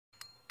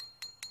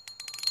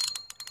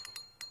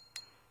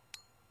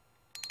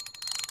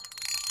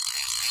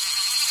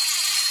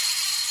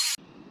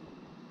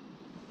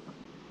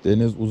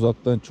Deniz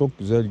uzaktan çok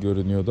güzel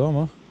görünüyordu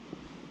ama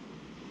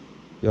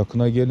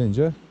yakına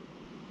gelince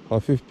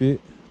hafif bir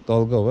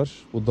dalga var.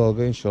 Bu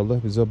dalga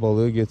inşallah bize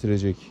balığı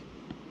getirecek.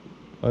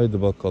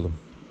 Haydi bakalım.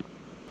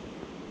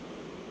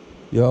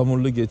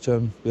 Yağmurlu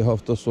geçen bir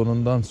hafta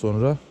sonundan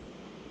sonra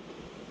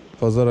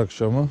pazar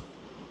akşamı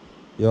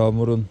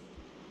yağmurun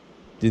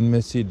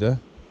dinmesiyle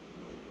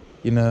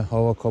yine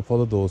hava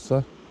kapalı da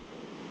olsa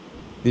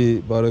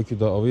bir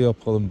Barakuda avı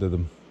yapalım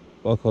dedim.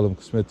 Bakalım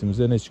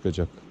kısmetimize ne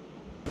çıkacak.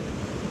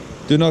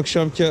 Dün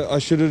akşamki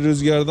aşırı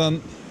rüzgardan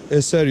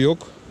eser yok.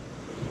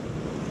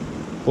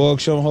 Bu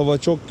akşam hava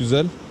çok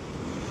güzel.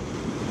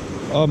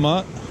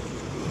 Ama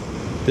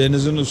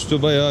denizin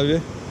üstü bayağı bir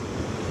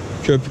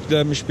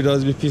köpüklenmiş,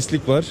 biraz bir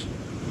pislik var.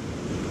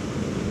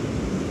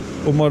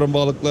 Umarım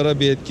balıklara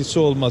bir etkisi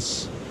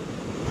olmaz.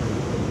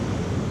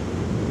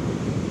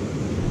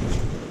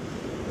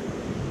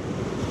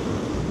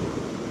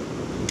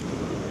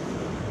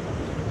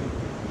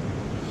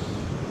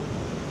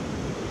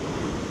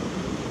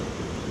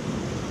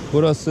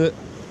 Burası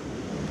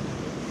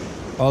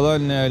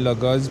Antalya'nın ile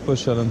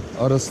Gazipaşa'nın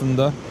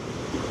arasında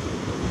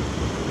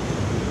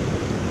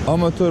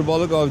amatör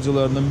balık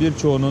avcılarının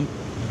birçoğunun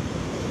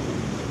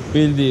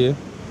bildiği,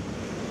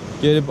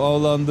 gelip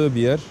avlandığı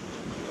bir yer.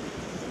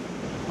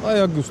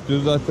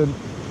 Ayaküstü zaten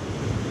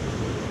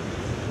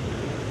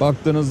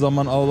baktığınız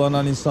zaman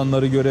avlanan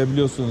insanları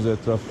görebiliyorsunuz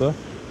etrafta.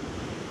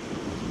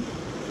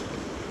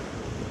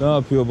 Ne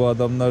yapıyor bu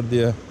adamlar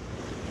diye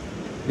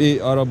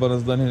bir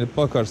arabanızdan inip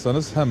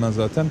bakarsanız hemen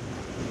zaten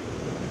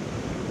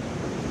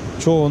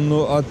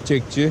çoğunluğu at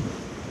çekçi.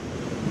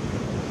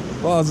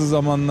 Bazı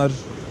zamanlar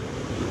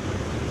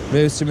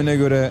mevsimine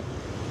göre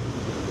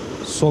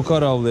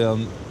sokar avlayan,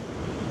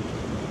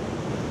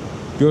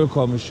 göl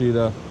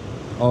kamışıyla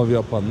av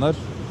yapanlar,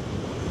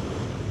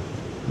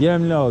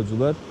 yemli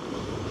avcılar,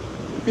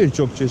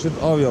 birçok çeşit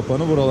av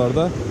yapanı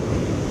buralarda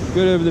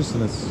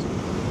görebilirsiniz.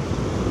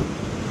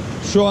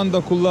 Şu anda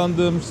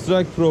kullandığım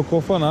Strike Pro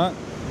kofana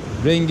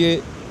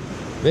rengi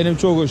benim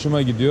çok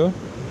hoşuma gidiyor.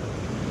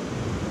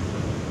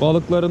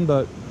 Balıkların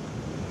da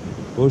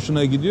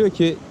hoşuna gidiyor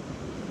ki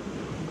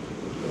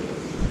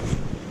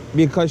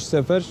birkaç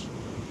sefer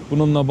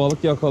bununla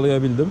balık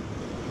yakalayabildim.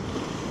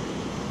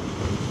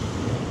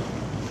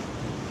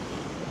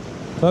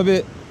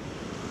 Tabi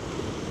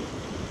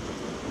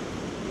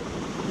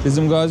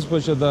bizim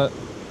Gazipaşa'da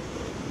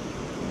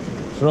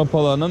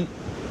Rapala'nın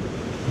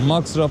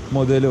Max Rap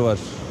modeli var.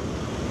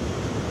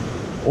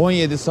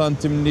 17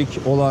 santimlik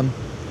olan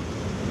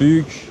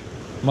büyük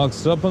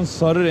Max Rap'ın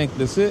sarı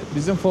renklisi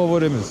bizim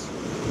favorimiz.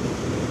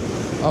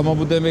 Ama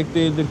bu demek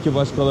değildir ki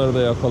başkaları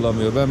da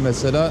yakalamıyor. Ben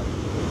mesela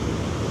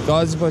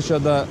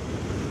Gazipaşa'da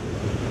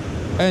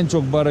en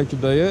çok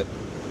Barakuda'yı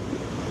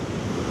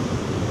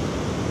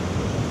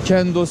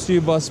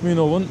Kendosi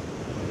Basminov'un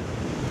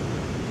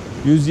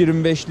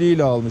 125'li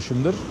ile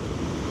almışımdır.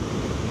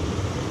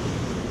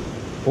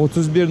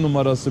 31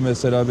 numarası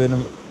mesela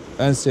benim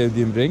en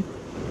sevdiğim renk.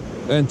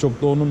 En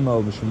çok da onunla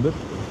almışımdır.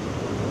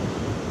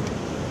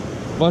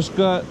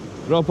 Başka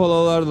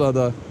rapalalarla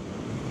da,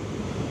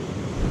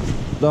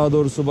 daha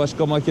doğrusu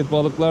başka maket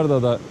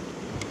balıklarla da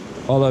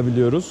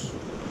alabiliyoruz.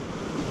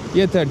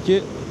 Yeter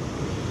ki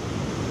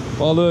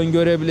balığın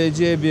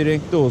görebileceği bir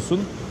renkte olsun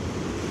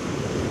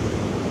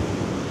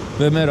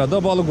ve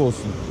merada balık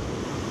olsun.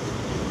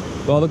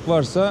 Balık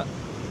varsa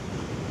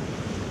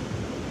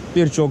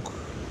birçok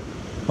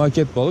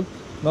maket balık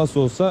nasıl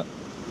olsa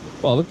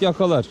balık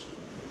yakalar.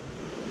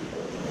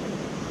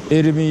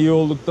 Erimi iyi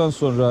olduktan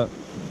sonra,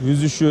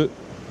 yüzüşü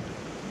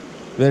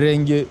ve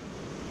rengi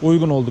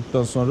uygun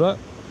olduktan sonra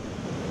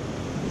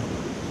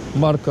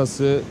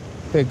markası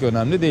pek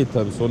önemli değil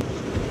tabii.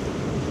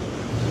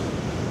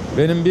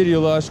 Benim bir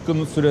yılı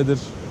aşkın süredir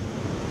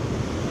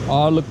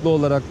ağırlıklı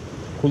olarak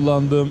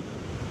kullandığım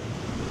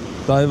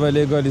Daiwa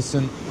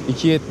Legalis'in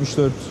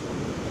 2.74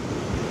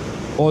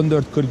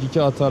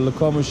 14.42 atarlı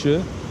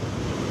kamışı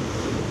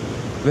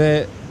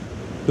ve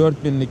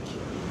 4000'lik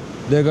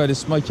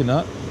Legalis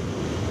makina,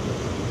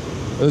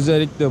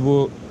 özellikle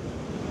bu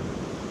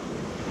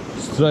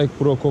Strike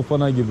Pro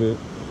kofana gibi,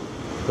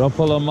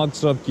 Rapala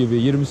Max Rap gibi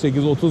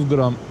 28-30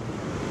 gram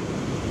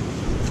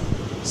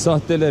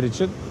sahteler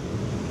için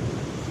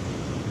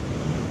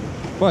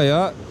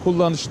bayağı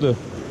kullanışlı.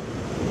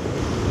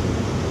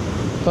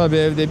 Tabi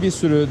evde bir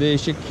sürü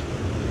değişik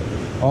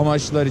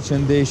amaçlar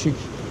için değişik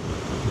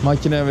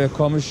makine ve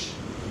kamış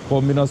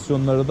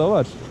kombinasyonları da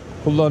var.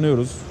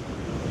 Kullanıyoruz.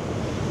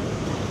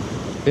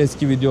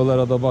 Eski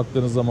videolara da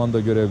baktığınız zaman da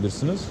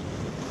görebilirsiniz.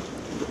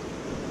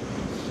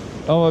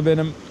 Ama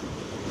benim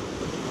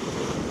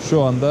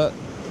şu anda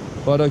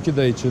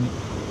Barakuda için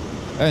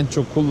en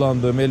çok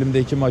kullandığım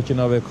elimdeki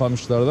makine ve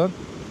kamışlardan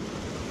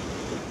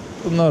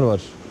bunlar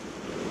var.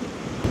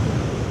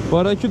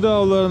 Barakuda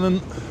avlarının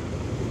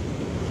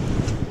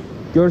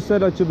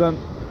görsel açıdan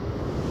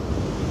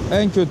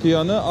en kötü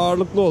yanı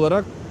ağırlıklı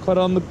olarak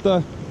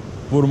karanlıkta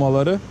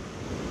vurmaları.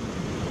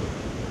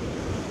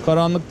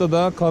 Karanlıkta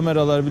da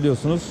kameralar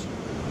biliyorsunuz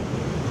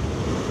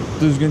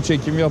düzgün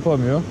çekim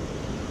yapamıyor.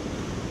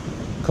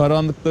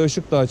 Karanlıkta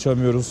ışık da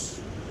açamıyoruz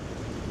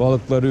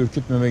balıkları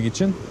ürkütmemek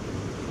için.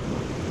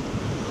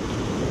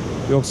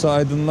 Yoksa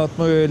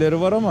aydınlatma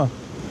öğeleri var ama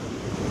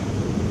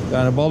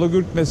yani balık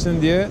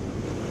ürkmesin diye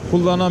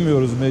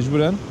kullanamıyoruz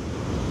mecburen.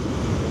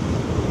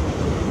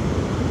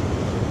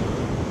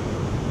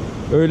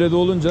 Öyle de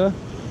olunca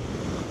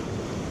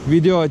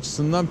video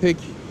açısından pek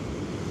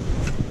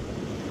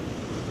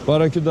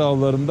Barakuda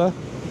avlarında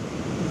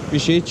bir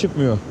şey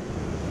çıkmıyor.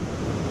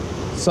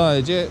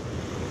 Sadece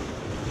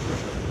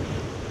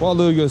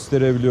balığı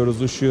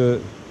gösterebiliyoruz. Işığı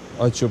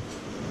açıp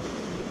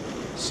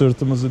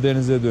sırtımızı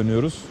denize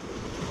dönüyoruz.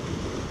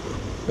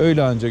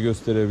 Öyle anca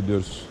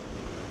gösterebiliyoruz.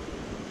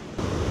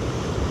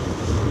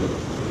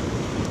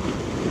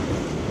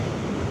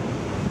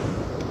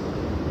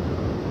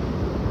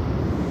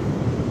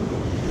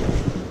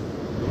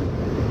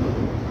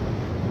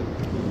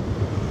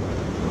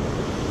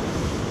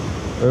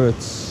 Evet,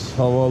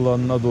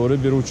 havaalanına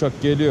doğru bir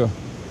uçak geliyor.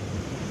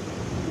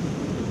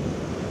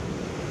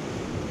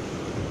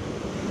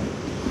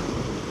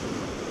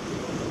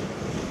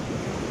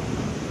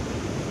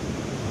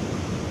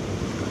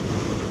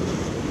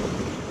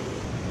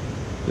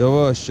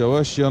 Yavaş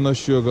yavaş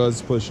yanaşıyor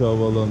Gazipaşa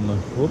havaalanına.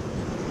 Hop.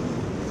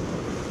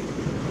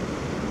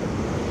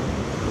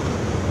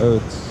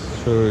 Evet,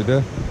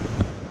 şöyle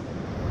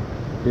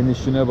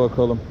inişine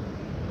bakalım.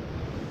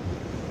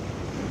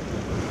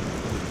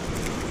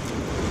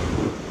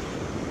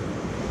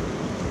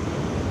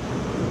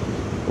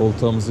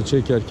 Oltamızı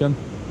çekerken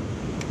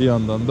bir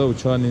yandan da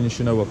uçağın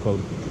inişine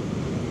bakalım.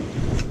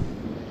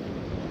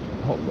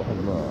 Allah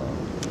Allah.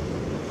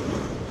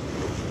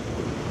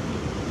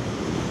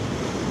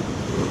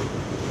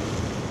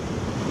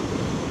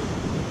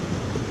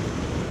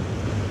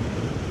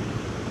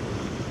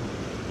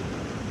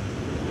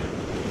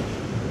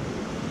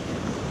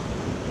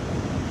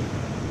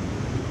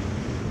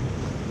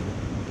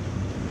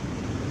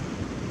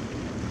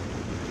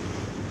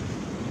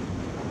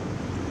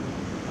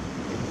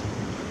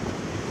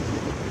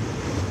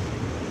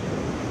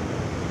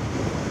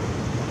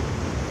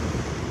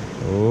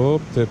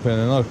 Hop,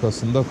 tepenin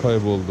arkasında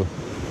kayboldu.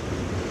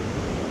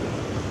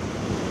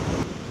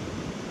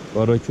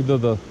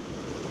 Barakuda da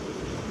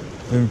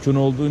mümkün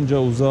olduğunca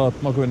uzağa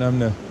atmak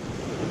önemli.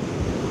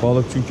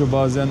 Balık çünkü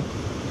bazen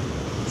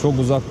çok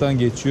uzaktan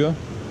geçiyor.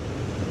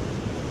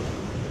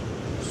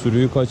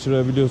 Sürüyü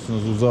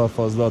kaçırabiliyorsunuz uzağa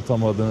fazla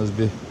atamadığınız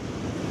bir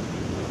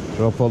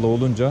rapalı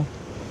olunca.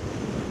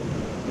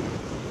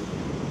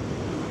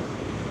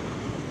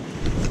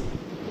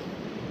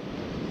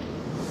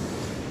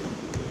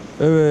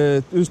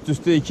 Evet, üst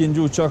üste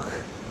ikinci uçak.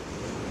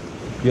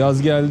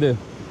 Yaz geldi.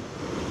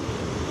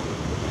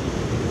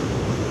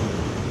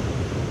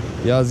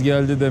 Yaz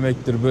geldi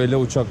demektir. Böyle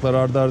uçaklar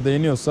arda arda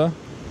iniyorsa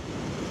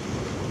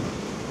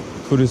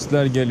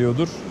turistler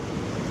geliyordur.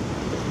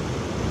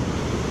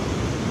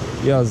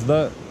 Yaz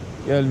da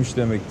gelmiş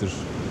demektir.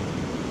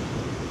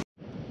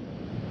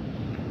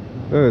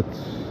 Evet,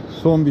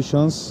 son bir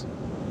şans.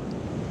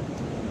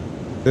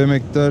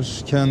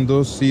 Emektar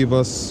Kendo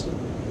Sivas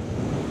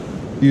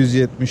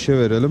 170'e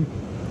verelim.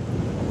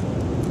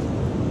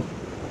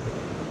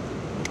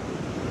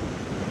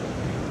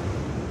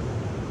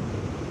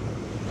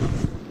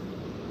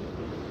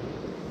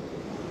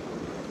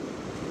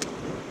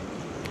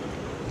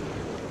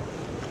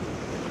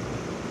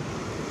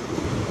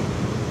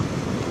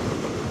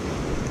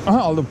 Aha,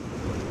 aldım.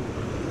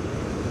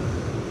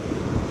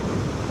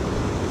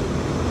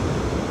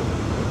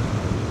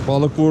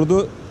 Balık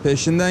vurdu.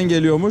 Peşinden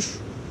geliyormuş.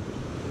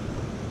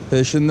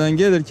 Peşinden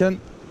gelirken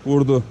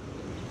vurdu.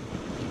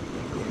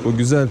 Bu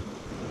güzel.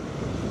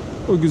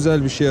 Bu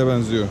güzel bir şeye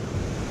benziyor.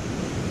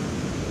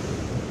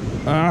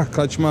 Ah,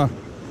 kaçma.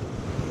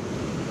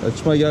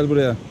 Kaçma, gel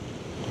buraya.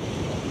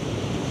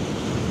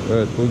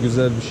 Evet, bu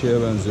güzel bir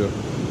şeye benziyor.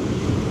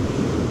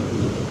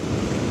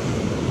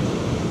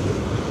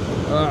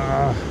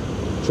 Ah,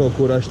 çok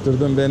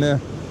uğraştırdın beni.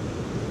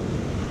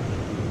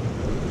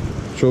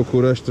 Çok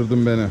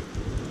uğraştırdın beni.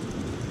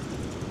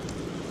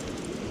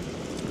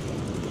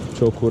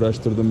 Çok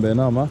uğraştırdın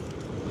beni ama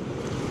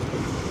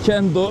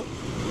Kendo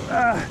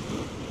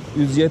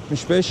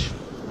 175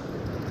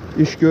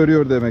 iş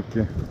görüyor demek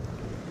ki.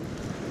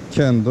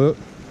 Kendo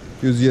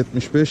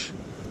 175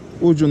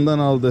 ucundan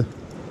aldı.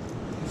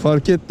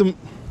 Fark ettim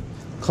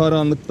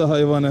karanlıkta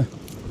hayvanı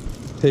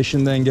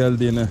peşinden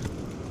geldiğini.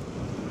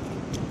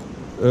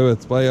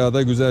 Evet, bayağı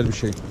da güzel bir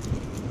şey.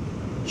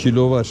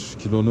 Kilo var.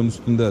 Kilonun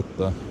üstünde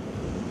hatta.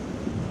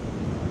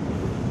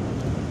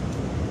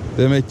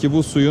 Demek ki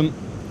bu suyun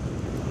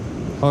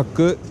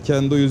hakkı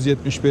Kendo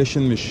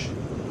 175'inmiş.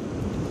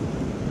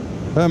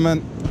 Hemen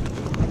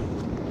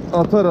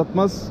atar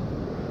atmaz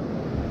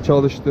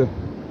çalıştı.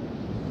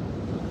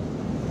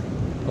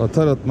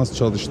 Atar atmaz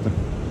çalıştı.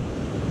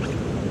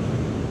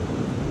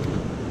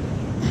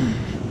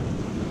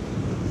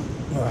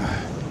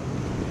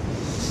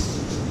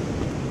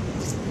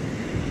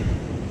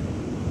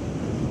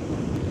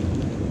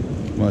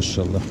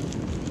 Maşallah.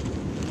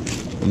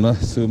 Buna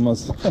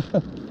sığmaz.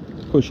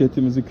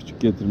 Poşetimizi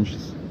küçük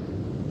getirmişiz.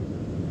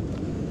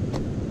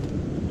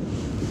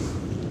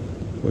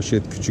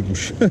 Poşet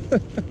küçükmüş.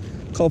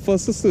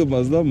 Kafası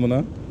sığmaz lan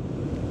buna.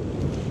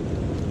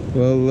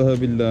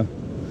 Vallahi billahi.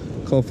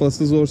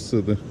 Kafası zor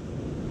sığdı.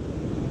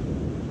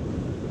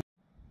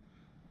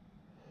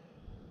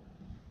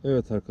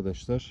 Evet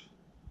arkadaşlar.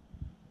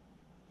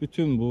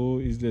 Bütün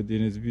bu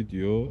izlediğiniz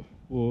video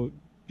bu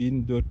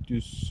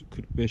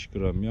 1445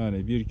 gram,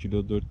 yani 1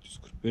 kilo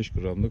 445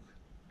 gramlık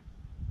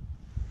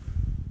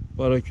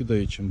Barakuda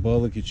için,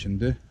 balık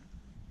içindi.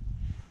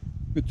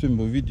 Bütün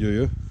bu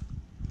videoyu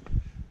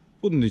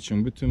bunun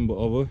için, bütün bu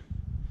avı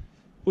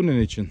bunun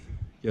için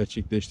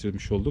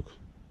gerçekleştirmiş olduk.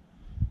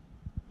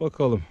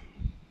 Bakalım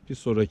bir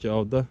sonraki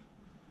avda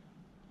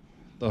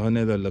daha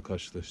nelerle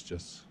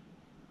karşılaşacağız.